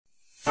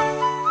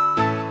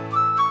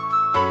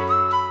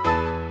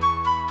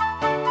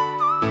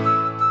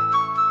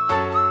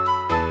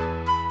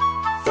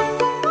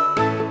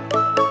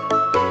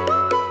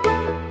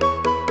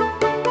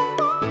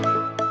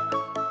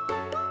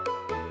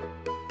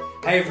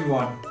Hey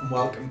everyone, and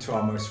welcome to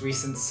our most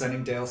recent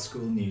Sunningdale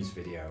School news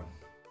video.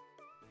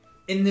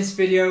 In this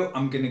video,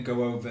 I'm going to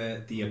go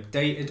over the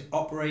updated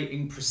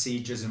operating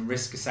procedures and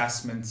risk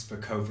assessments for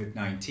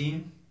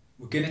COVID-19.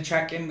 We're going to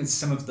check in with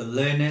some of the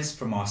learners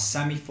from our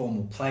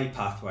semi-formal play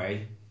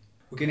pathway.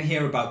 We're going to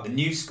hear about the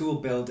new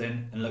school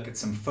building and look at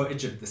some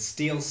footage of the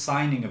steel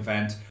signing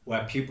event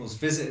where pupils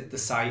visited the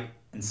site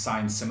and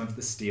signed some of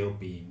the steel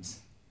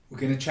beams. We're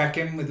going to check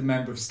in with a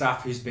member of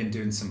staff who's been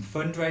doing some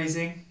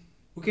fundraising.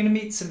 We're going to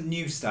meet some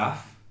new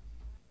staff.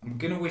 I'm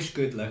going to wish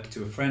good luck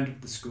to a friend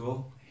of the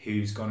school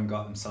who's gone and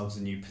got themselves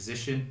a new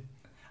position.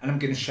 And I'm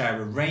going to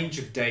share a range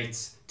of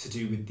dates to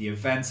do with the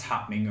events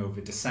happening over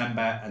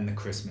December and the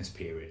Christmas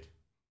period.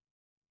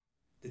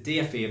 The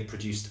DfE have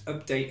produced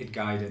updated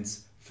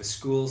guidance for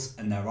schools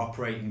and their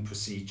operating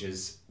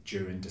procedures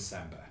during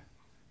December.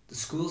 The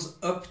school's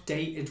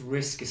updated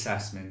risk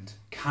assessment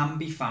can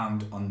be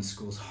found on the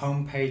school's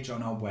homepage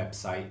on our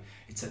website.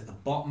 It's at the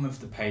bottom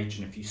of the page,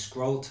 and if you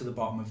scroll to the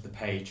bottom of the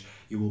page,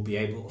 you will be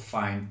able to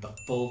find the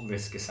full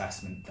risk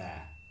assessment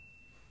there.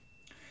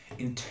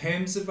 In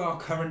terms of our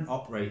current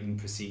operating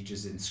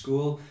procedures in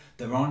school,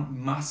 there aren't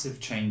massive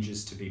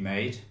changes to be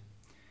made.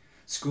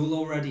 School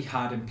already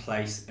had in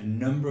place a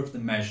number of the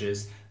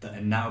measures that are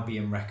now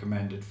being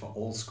recommended for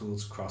all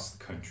schools across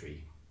the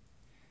country.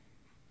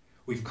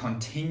 We've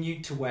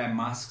continued to wear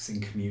masks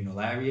in communal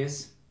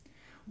areas.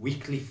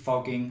 Weekly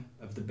fogging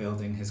of the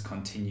building has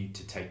continued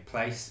to take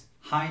place.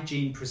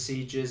 Hygiene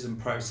procedures and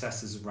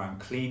processes around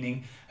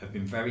cleaning have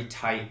been very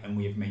tight, and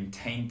we have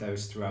maintained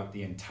those throughout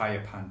the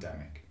entire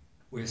pandemic.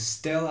 We're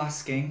still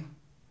asking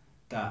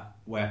that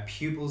where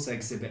pupils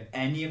exhibit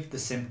any of the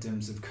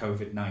symptoms of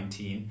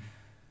COVID-19,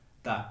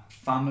 that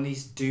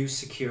families do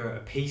secure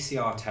a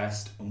PCR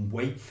test and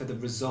wait for the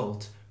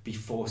result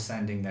before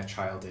sending their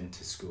child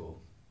into school.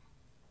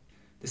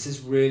 This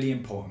is really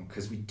important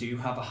because we do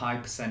have a high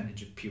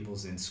percentage of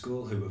pupils in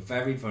school who are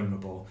very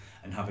vulnerable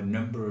and have a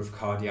number of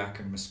cardiac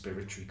and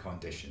respiratory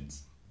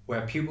conditions.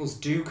 Where pupils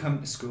do come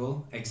to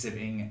school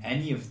exhibiting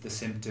any of the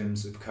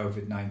symptoms of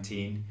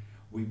COVID-19,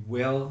 we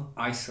will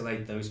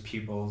isolate those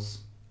pupils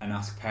and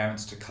ask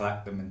parents to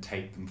collect them and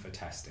take them for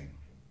testing.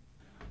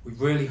 We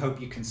really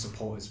hope you can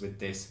support us with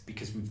this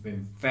because we've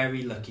been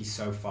very lucky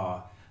so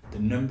far. The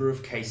number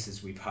of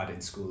cases we've had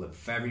in school are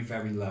very,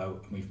 very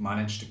low, and we've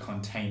managed to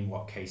contain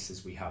what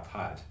cases we have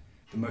had.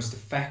 The most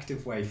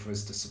effective way for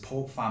us to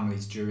support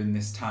families during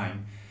this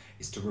time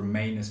is to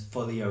remain as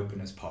fully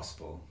open as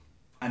possible.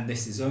 And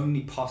this is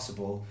only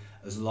possible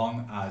as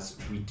long as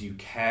we do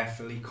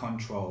carefully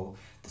control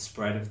the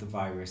spread of the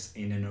virus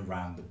in and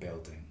around the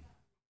building.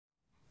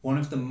 One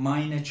of the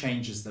minor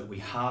changes that we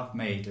have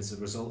made as a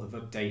result of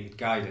updated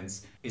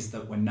guidance is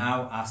that we're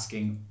now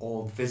asking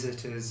all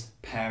visitors,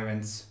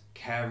 parents,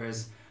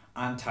 carers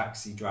and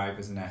taxi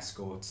drivers and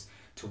escorts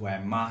to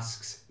wear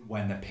masks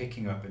when they're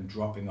picking up and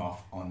dropping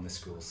off on the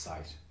school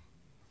site.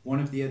 One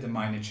of the other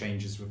minor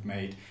changes we've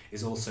made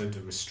is also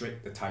to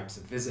restrict the types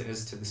of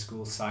visitors to the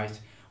school site.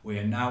 We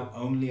are now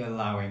only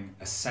allowing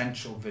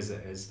essential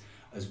visitors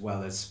as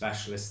well as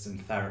specialists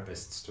and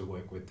therapists to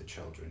work with the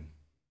children.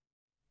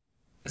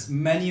 As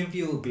many of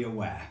you will be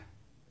aware,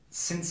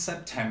 since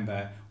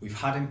September we've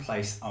had in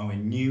place our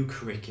new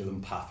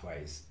curriculum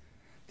pathways.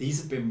 These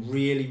have been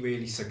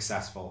really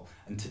successful,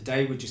 and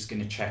today we're just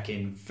going to check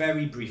in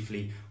very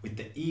briefly with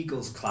the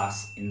Eagles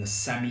class in the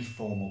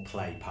semi-formal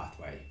play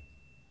pathway.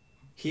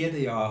 Here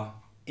they are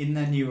in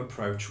their new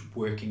approach,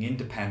 working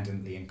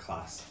independently in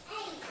class.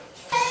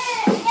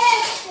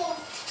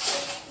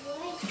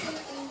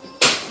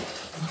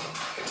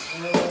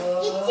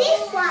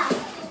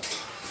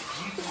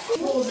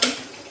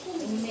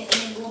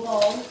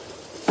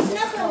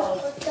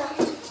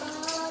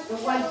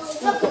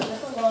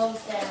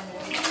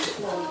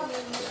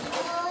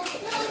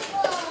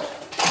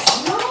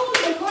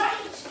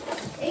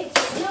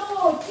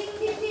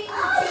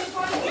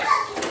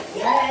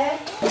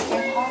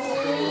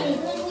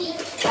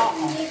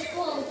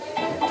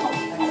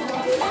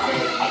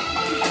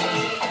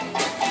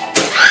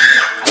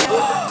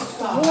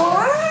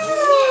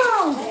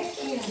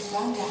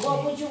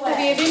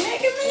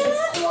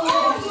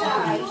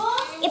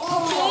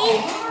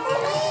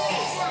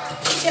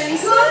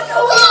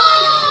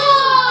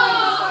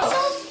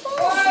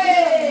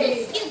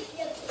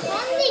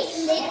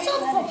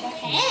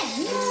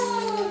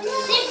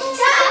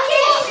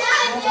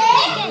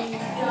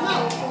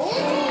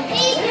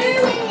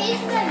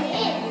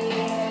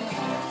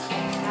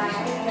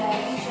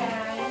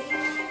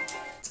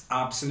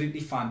 Absolutely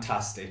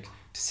fantastic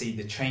to see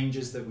the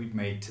changes that we've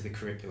made to the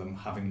curriculum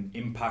having an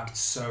impact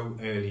so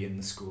early in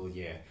the school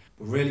year.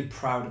 We're really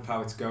proud of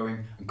how it's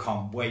going and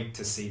can't wait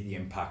to see the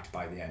impact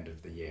by the end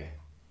of the year.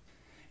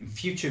 In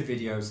future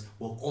videos,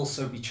 we'll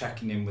also be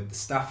checking in with the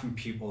staff and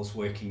pupils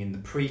working in the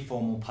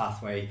pre-formal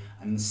pathway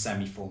and the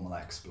semi-formal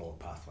explore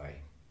pathway.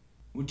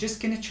 We're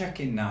just going to check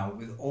in now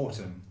with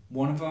Autumn,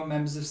 one of our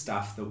members of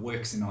staff that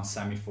works in our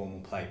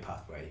semi-formal play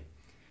pathway.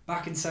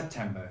 Back in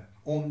September,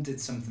 Autumn did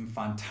something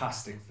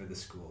fantastic for the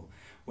school.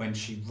 when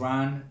she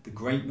ran the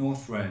Great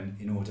North Run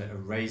in order to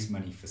raise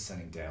money for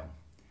Sunningdale.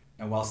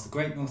 Now, whilst the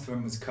Great North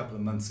Run was a couple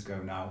of months ago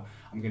now,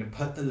 I'm going to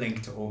put the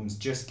link to Autumn's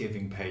Just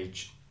Giving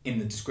page in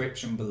the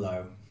description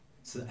below,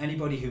 so that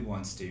anybody who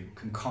wants to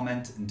can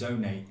comment and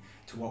donate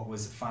to what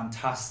was a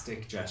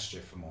fantastic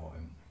gesture from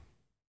Autumn.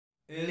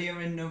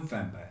 Earlier in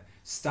November,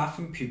 staff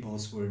and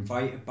pupils were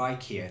invited by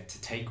Kia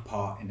to take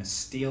part in a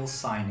steel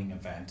signing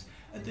event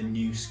at the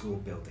new school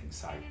building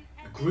site.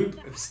 A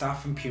group of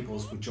staff and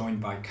pupils were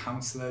joined by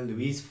Councillor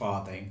Louise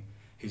Farthing,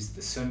 who's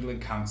the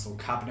Sunderland Council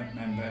Cabinet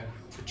Member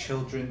for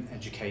Children,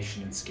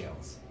 Education and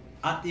Skills.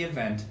 At the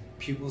event,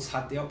 pupils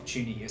had the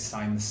opportunity to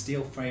sign the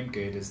steel frame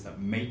girders that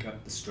make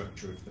up the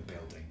structure of the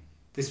building.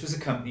 This was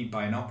accompanied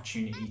by an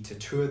opportunity to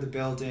tour the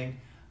building,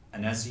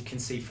 and as you can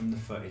see from the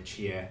footage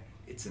here,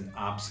 it's an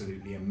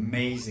absolutely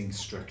amazing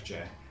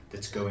structure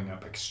that's going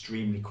up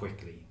extremely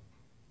quickly.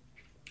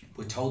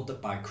 We're told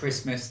that by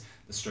Christmas,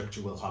 the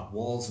structure will have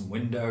walls and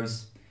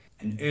windows,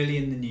 and early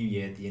in the new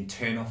year, the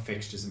internal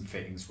fixtures and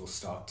fittings will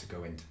start to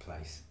go into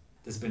place.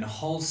 There's been a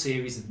whole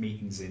series of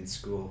meetings in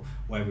school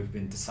where we've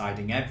been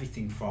deciding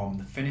everything from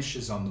the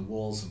finishes on the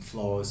walls and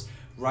floors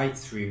right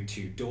through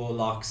to door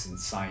locks and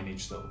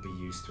signage that will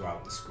be used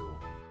throughout the school.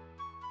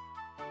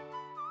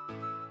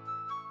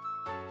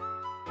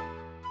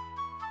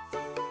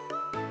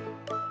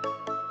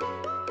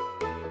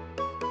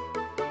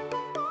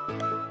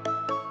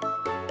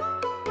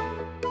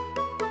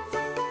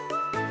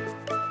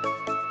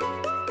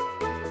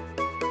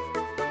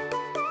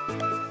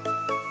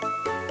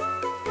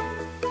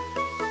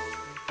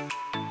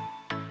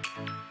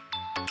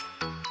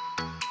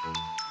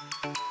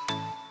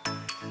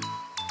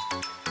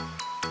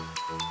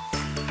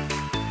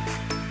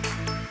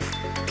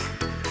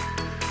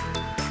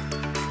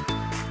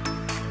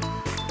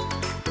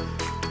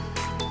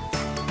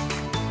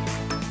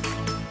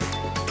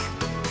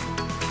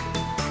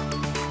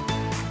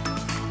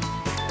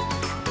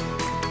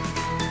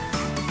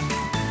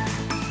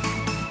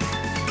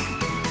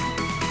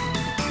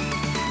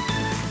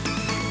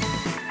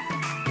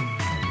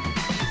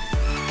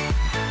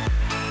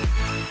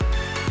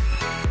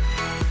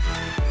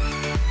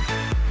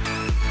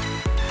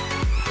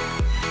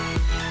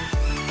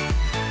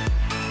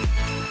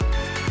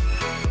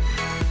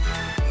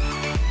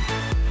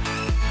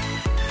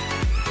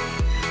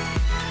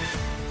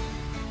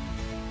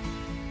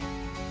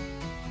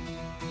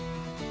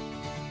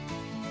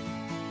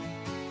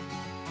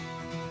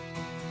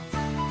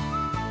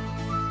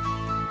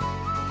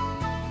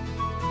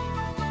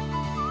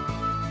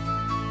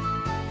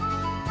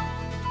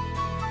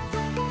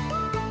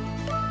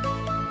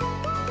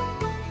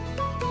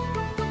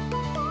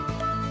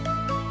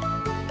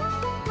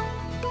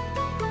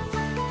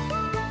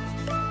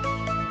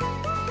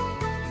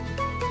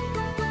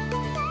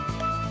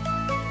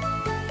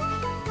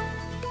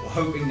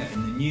 Hoping that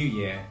in the new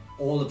year,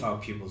 all of our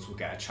pupils will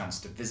get a chance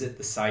to visit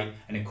the site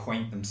and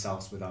acquaint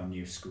themselves with our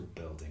new school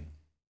building.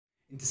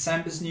 In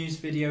December's news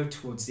video,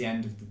 towards the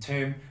end of the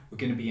term, we're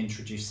going to be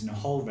introducing a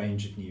whole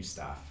range of new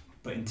staff.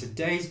 But in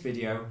today's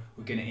video,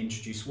 we're going to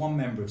introduce one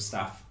member of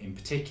staff in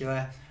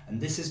particular, and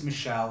this is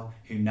Michelle,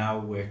 who now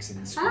works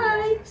in the school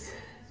office.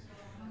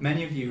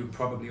 Many of you have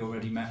probably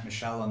already met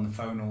Michelle on the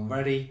phone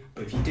already,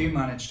 but if you do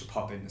manage to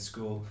pop into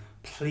school,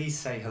 please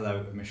say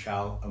hello to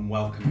Michelle and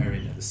welcome her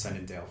into the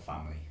Sunningdale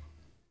family.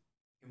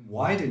 In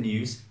wider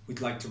news, we'd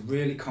like to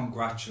really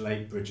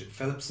congratulate Bridget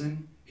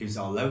Phillipson, who's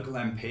our local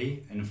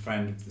MP and a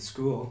friend of the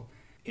school,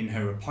 in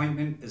her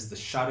appointment as the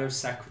Shadow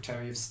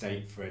Secretary of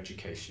State for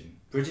Education.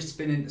 Bridget's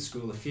been into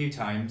school a few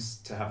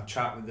times to have a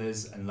chat with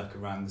us and look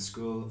around the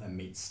school and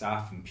meet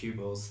staff and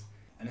pupils,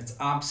 and it's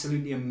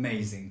absolutely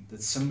amazing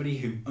that somebody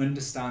who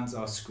understands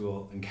our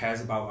school and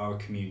cares about our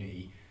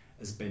community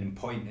has been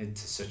appointed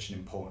to such an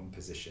important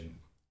position.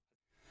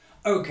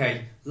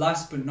 Okay,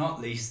 last but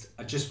not least,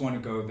 I just want to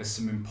go over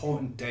some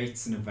important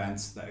dates and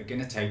events that are going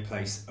to take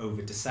place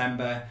over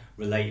December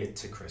related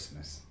to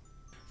Christmas.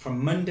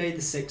 From Monday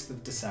the 6th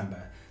of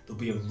December, there'll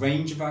be a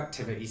range of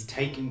activities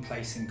taking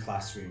place in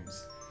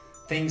classrooms.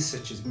 Things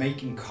such as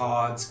making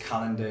cards,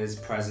 calendars,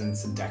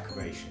 presents and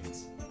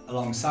decorations.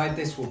 Alongside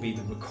this will be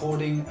the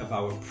recording of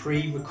our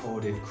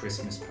pre-recorded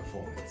Christmas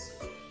performance.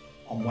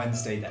 On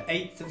Wednesday the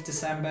 8th of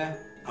December,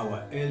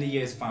 our early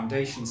years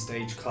foundation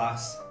stage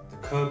class, the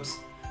Cubs,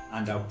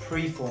 and our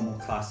pre-formal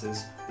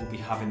classes will be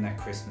having their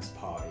Christmas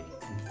party.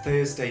 On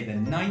Thursday the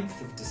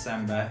 9th of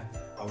December,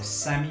 our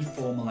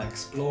semi-formal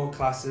Explore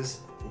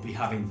classes will be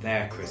having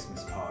their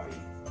Christmas party.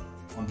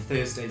 On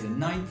Thursday the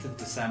 9th of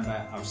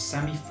December, our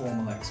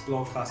semi-formal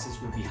Explore classes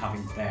will be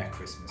having their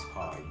Christmas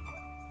party.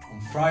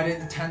 On Friday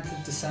the 10th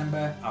of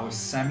December, our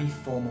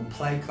semi-formal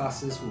play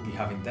classes will be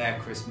having their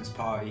Christmas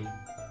party,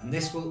 and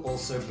this will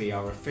also be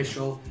our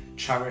official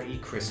charity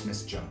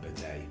Christmas jumper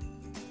day.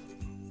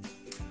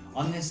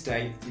 On this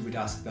day, we would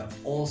ask that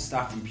all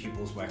staff and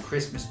pupils wear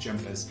Christmas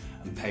jumpers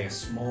and pay a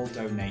small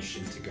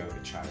donation to go to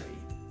charity.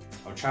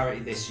 Our charity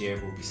this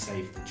year will be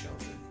Save the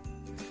Children.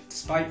 To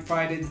Despite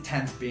Friday the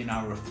 10th being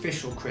our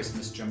official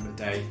Christmas jumper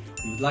day,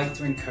 we would like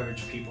to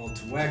encourage people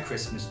to wear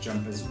Christmas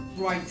jumpers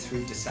right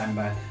through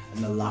December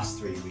and the last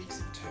 3 weeks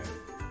of term.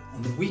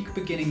 On the week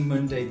beginning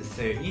Monday the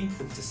 13th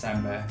of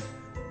December,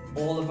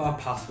 all of our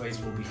pathways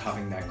will be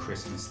having their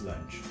Christmas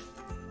lunch.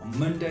 On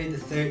Monday the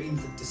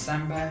 13th of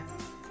December,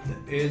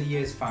 the early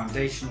years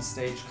foundation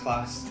stage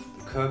class,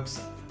 the Cubs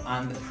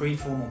and the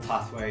pre-formal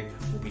pathway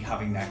will be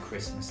having their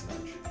Christmas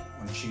lunch.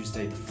 On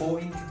Tuesday the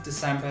 14th of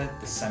December,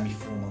 the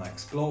semi-formal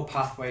Explore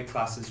pathway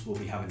classes will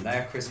be having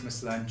their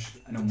Christmas lunch,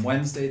 and on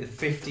Wednesday the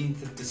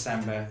 15th of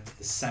December,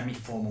 the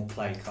semi-formal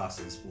play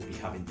classes will be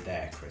having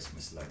their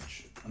Christmas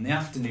lunch. On the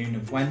afternoon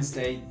of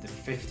Wednesday the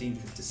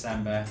 15th of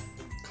December,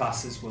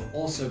 classes will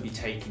also be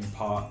taking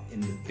part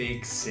in the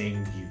Big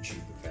Sing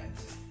YouTube event.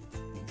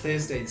 On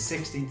Thursday the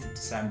 16th of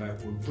December,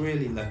 we're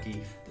really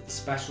lucky that the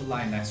Special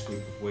Lioness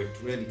group have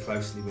worked really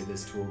closely with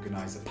us to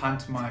organise a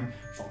pantomime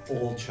for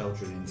all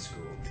children in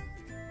school.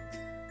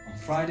 On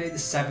Friday the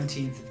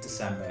 17th of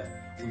December,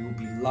 we will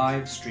be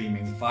live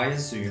streaming via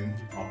Zoom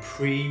our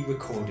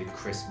pre-recorded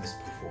Christmas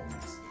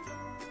performance.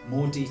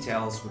 More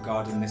details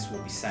regarding this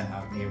will be sent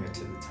out nearer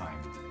to the time.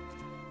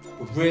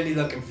 We're really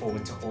looking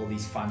forward to all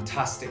these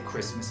fantastic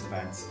Christmas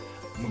events,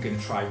 and we're going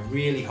to try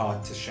really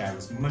hard to share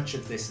as much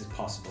of this as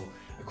possible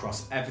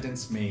across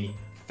Evidence Me,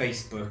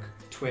 Facebook,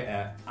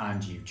 Twitter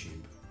and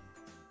YouTube.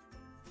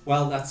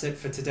 Well, that's it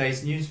for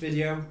today's news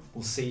video.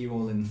 We'll see you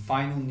all in the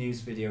final news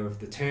video of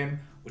the term,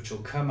 which will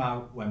come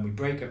out when we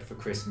break up for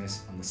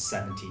Christmas on the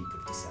 17th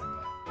of December.